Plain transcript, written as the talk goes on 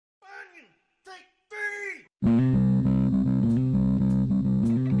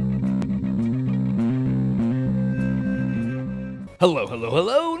Hello, hello,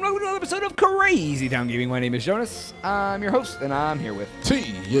 hello, and welcome to another episode of Crazy Town Gaming. My name is Jonas. I'm your host, and I'm here with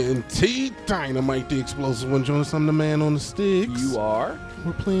TNT Dinomight, the explosive one. Jonas, I'm the man on the sticks. You are?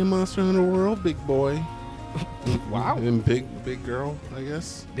 We're playing Monster Hunter World, big boy. Wow. And big girl, I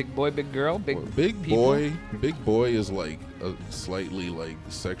guess. Big boy, big girl, big boy. Big boy is like a slightly like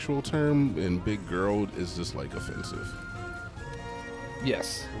sexual term, and big girl is just like offensive.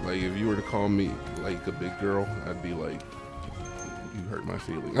 Yes. Like if you were to call me like a big girl, I'd be like, you hurt my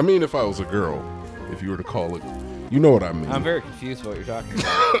feelings. I mean, if I was a girl, if you were to call it, you know what I mean. I'm very confused what you're talking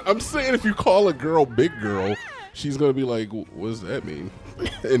about. I'm saying if you call a girl big girl, she's going to be like, what does that mean?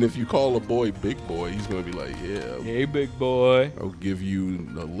 And if you call a boy big boy, he's going to be like, yeah. Hey, big boy. I'll give you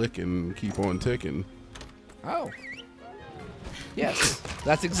a licking and keep on ticking. Oh. Yes.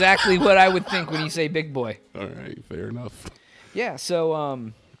 That's exactly what I would think when you say big boy. All right, fair enough. Yeah,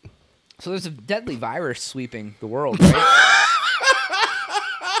 so there's a deadly virus sweeping the world, right?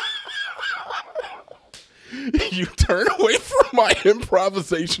 You turn away from my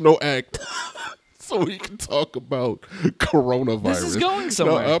improvisational act so we can talk about coronavirus. This is going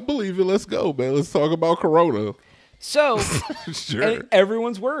somewhere. No, I believe it. Let's go, man. Let's talk about corona. So, Sure.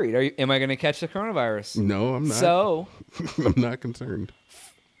 Everyone's worried. Am I going to catch the coronavirus? No, I'm not. So, I'm not concerned.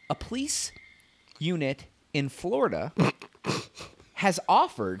 a police unit in Florida has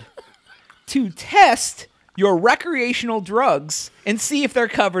offered to test your recreational drugs and see if they're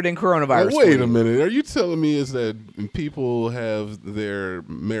covered in coronavirus. Wait a minute. Are you telling me is that people have their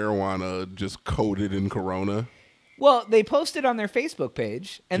marijuana just coated in corona? Well, they posted on their Facebook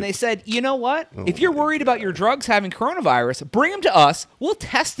page, and they said, you know what? If you're worried about your drugs having coronavirus, bring them to us. We'll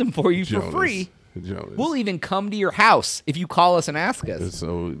test them for you for free. Jonas. We'll even come to your house if you call us and ask us.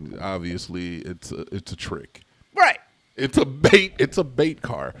 So obviously it's a trick. Right. It's a bait. It's a bait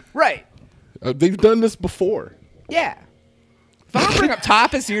car. Right. They've done this before. Yeah. If I don't bring up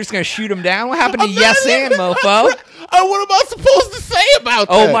topics, you're just going to shoot them down. What happened to yes and, mofo? What am I supposed to say about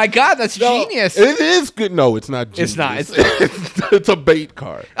that? Oh, my God. That's genius. It is good. No, it's not genius. It's not. It's a bait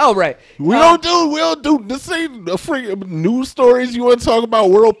car. Oh, right. We don't do this ain't a free news stories. You want to talk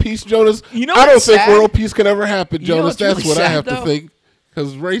about world peace, Jonas? You know I don't what's think sad? world peace can ever happen, You know Jonas. what's really That's what I sad, have though? to think.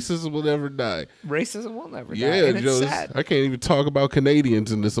 Because racism will never die. Racism will never die. Yeah, And it's Jonas. sad. I can't even talk about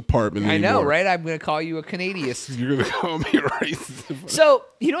Canadians in this apartment I anymore. know, right? I'm going to call you a Canadian. You're going to call me racist. So,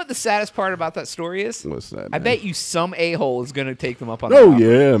 you know what the saddest part about that story is? What's that, I man? bet you some a-hole is going to take them up on Oh, the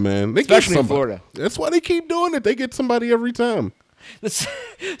yeah, man. They Especially get in Florida. That's why they keep doing it. They get somebody every time.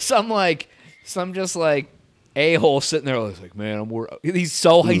 Some just like a-hole sitting there like, man, he's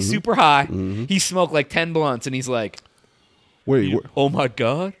super high. He smoked like 10 blunts, and he's like, Wait, oh, my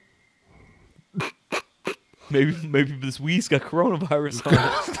God. Maybe this weed's got coronavirus on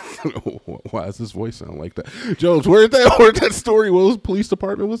it. why does this voice sound like that? Jones, where'd that story? What was police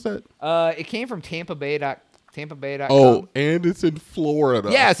department? What's that? It came from Tampa Bay. Oh, and it's in Florida.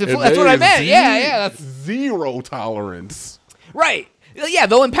 Yeah, that's what I meant. Yeah, that's zero tolerance. right. Yeah,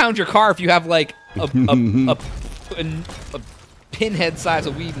 they'll impound your car if you have like a pinhead size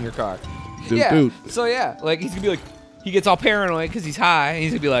of weed in your car. Dude. So yeah, like he's gonna be like, he gets all paranoid because he's high, and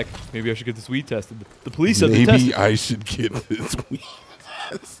he's gonna be like, maybe I should get this weed tested. The police said they tested. Maybe I should get this weed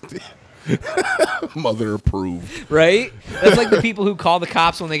tested. Mother approved. Right? That's like the people who call the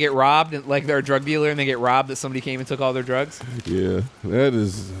cops when they get robbed, and like they're a drug dealer and they get robbed that somebody came and took all their drugs. Yeah,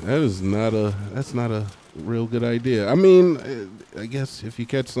 that's not a real good idea. I mean, I guess if you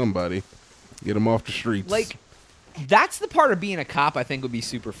catch somebody, get them off the streets. Like, that's the part of being a cop I think would be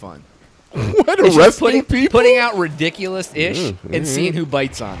super fun. What, It's just arresting people? putting out ridiculous-ish Yeah, and seeing who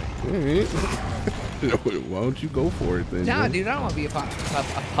bites on it. All right. Why don't you go for it then? Nah, man? dude, I don't want to be a cop.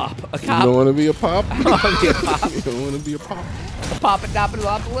 A You cop. don't want to be a pop? I don't want to be a pop. You don't want to be a pop? A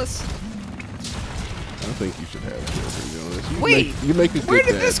Papadopoulos. I think you should have children, Jonas. Wait, you make a good where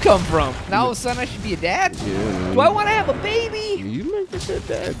did dad. this come from? Now all of a sudden I should be a dad? Yeah, man. Do I want to have a baby? You make a good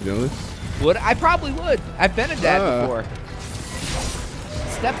dad, Jonas. I probably would. I've been a dad before.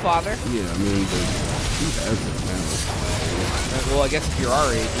 Stepfather. Yeah, I mean, but he has it now. Well, I guess if you're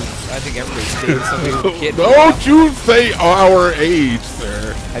our age, I think everybody's dated somebody with a kid. Don't you say our age,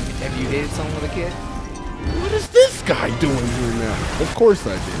 sir. Have you dated someone with a kid? What is this guy doing here now? Of course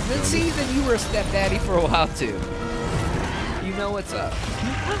I did. Then Jonas. see, then you were a stepdaddy for a while too. You know what's up.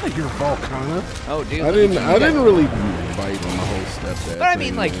 You're Volcana. Oh, dude. I didn't really bite on the whole stepdad. But I mean,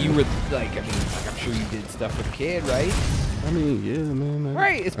 thing, like man. you were like, I'm sure you did stuff with a kid, right? I mean, yeah, man.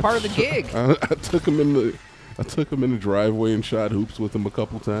 Right, it's part of the gig. I took him in the driveway and shot hoops with him a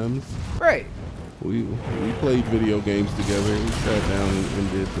couple times. Right. We played video games together. We sat down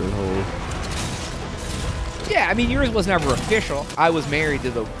and did the whole Yeah, I mean, yours was never official. I was married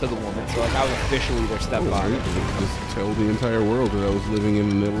to the woman, so like I was officially their stepfather. Just tell the entire world that I was living in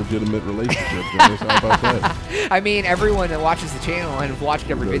an illegitimate relationship. Jonas. How about that? I mean, everyone that watches the channel and has watched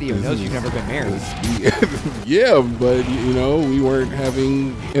every video knows you've never been married. Yeah, but you know, we weren't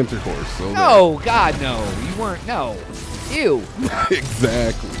having intercourse. So no, God, no, you weren't. No, ew.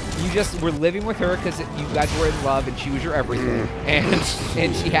 Exactly. You just were living with her because you guys were in love and she was your everything, and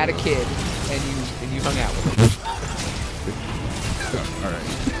she had a kid, and you hung out with her. All right.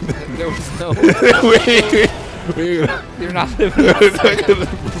 There was no. You're not living. We're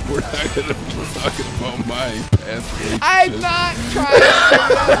not gonna be talking about my past relationship. I'm not trying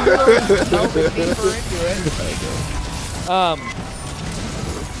to delve deeper into it.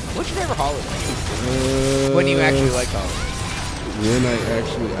 What's your favorite holiday? When you actually like holidays? When I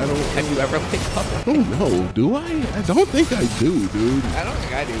don't. Have you ever liked holidays? Oh no, do I? I don't think I do, dude. I don't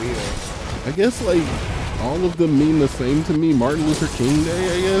think I do either. I guess like all of them mean the same to me. Martin Luther King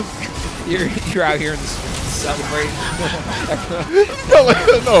Day, I guess. You're out here and celebrating.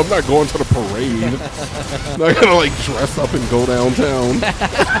 No, I'm not going to the parade. I'm not gonna like dress up and go downtown.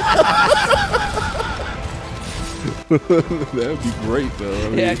 That'd be great, though. I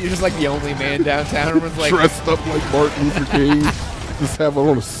mean, yeah, you're just like the only man downtown. Everyone's like dressed up like Martin Luther King. Just have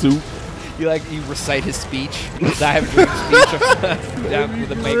on a suit. You recite his speech. I have a dream speech down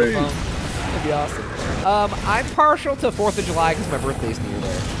with a microphone. That'd be awesome. I'm partial to 4th of July because my birthday's near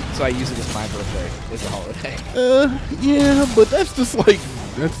there, so I use it as my birthday as a holiday. Yeah, but that's just like.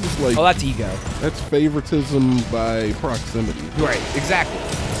 Oh, that's ego. That's favoritism by proximity. Right, exactly.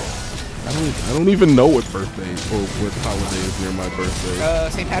 I don't even know what birthday or what holiday is near my birthday.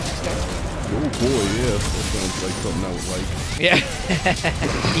 St. Patrick's Day. Oh boy, yeah, that sounds like something I would like. Yeah.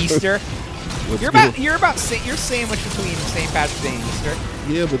 Easter. You're sandwiched between St. Patrick's Day and Easter.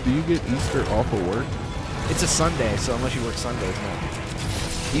 Yeah, but do you get Easter off of work? It's a Sunday, so unless you work Sundays, no.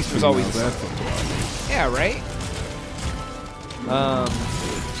 Easter's always a Sunday. Yeah, right?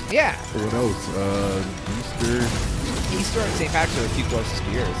 Yeah. What else? Easter and St. Patrick's are the two closest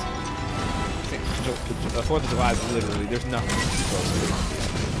to yours. The 4th of July is literally, there's nothing too close to it.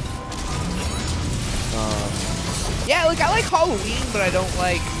 Yeah, like I like Halloween, but I don't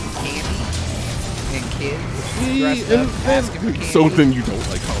like candy and kids dressed up asking for candy. So then you don't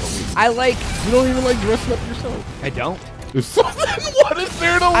like Halloween? You don't even like dressing up yourself? I don't. So then what is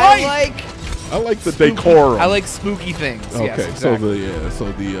there to like? I like the decorum. I like spooky things. Okay, yes, exactly.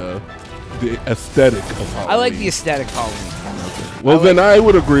 so the aesthetic of Halloween. I like the aesthetic of Halloween. Okay. Well, then I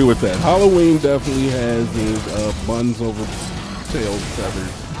would agree with that. Halloween definitely has buns over tail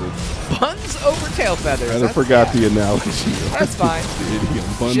feathers. Buns over tail feathers. I forgot the analogy. That's fine.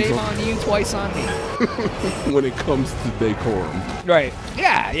 Buns Shame on you, twice on me. When it comes to decorum. Right.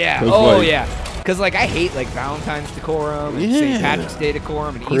 Yeah. Oh, yeah. Because, like, I hate, like, Valentine's decorum and St. Patrick's Day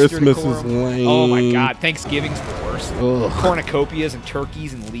decorum and Easter decorum. Christmas is lame. Oh, my God. Thanksgiving's the worst. Ugh. Cornucopias and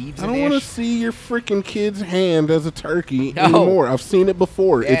turkeys and leaves I don't want to see your freaking kid's hand as a turkey anymore. I've seen it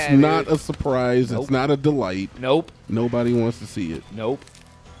before. Yeah, it's not a surprise. Nope. It's not a delight. Nope. Nobody wants to see it. Nope.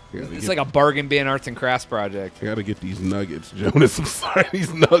 It's like a bargain bin arts and crafts project. I gotta get these nuggets, Jonas. I'm sorry, these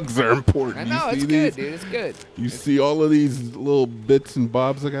nugs are important. I know, it's good, dude. It's good. You see all of these little bits and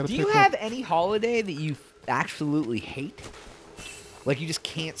bobs I gotta pick up? Do you have any holiday that you absolutely hate? Like you just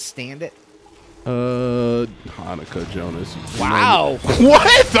can't stand it? Hanukkah, Jonas. Wow.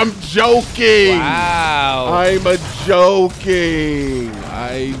 What? I'm joking. Wow. I'm joking.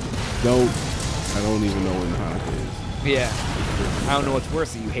 I don't even know when Hanukkah is. Yeah. I don't know what's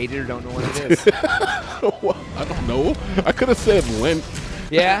worse, that you hate it or don't know what it is. Well, I don't know. I could have said Lent.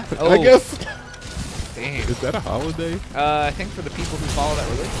 Yeah? Oh. I guess. Damn. Is that a holiday? I think for the people who follow that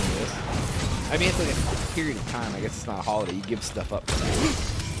religion, it is. I mean, it's like a period of time. I guess it's not a holiday. You give stuff up.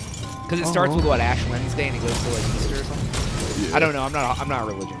 Because it starts with, what, Ash Wednesday and it goes to, like, Easter or something? Yeah. I don't know. I'm not a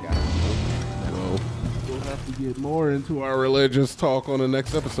religion guy. Well, we'll have to get more into our religious talk on the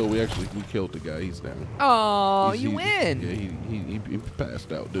next episode. We killed the guy. He's down. Oh, you win. Yeah, he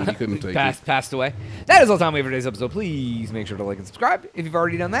passed out, dude. He couldn't take it. Passed away. That is all the time we have for today's episode. Please make sure to like and subscribe if you've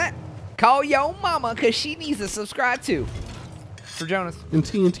already done that. Call yo mama because she needs to subscribe too. For Jonas. And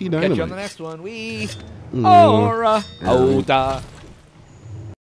TNT Dinomight. Catch you on the next one. We are Oda.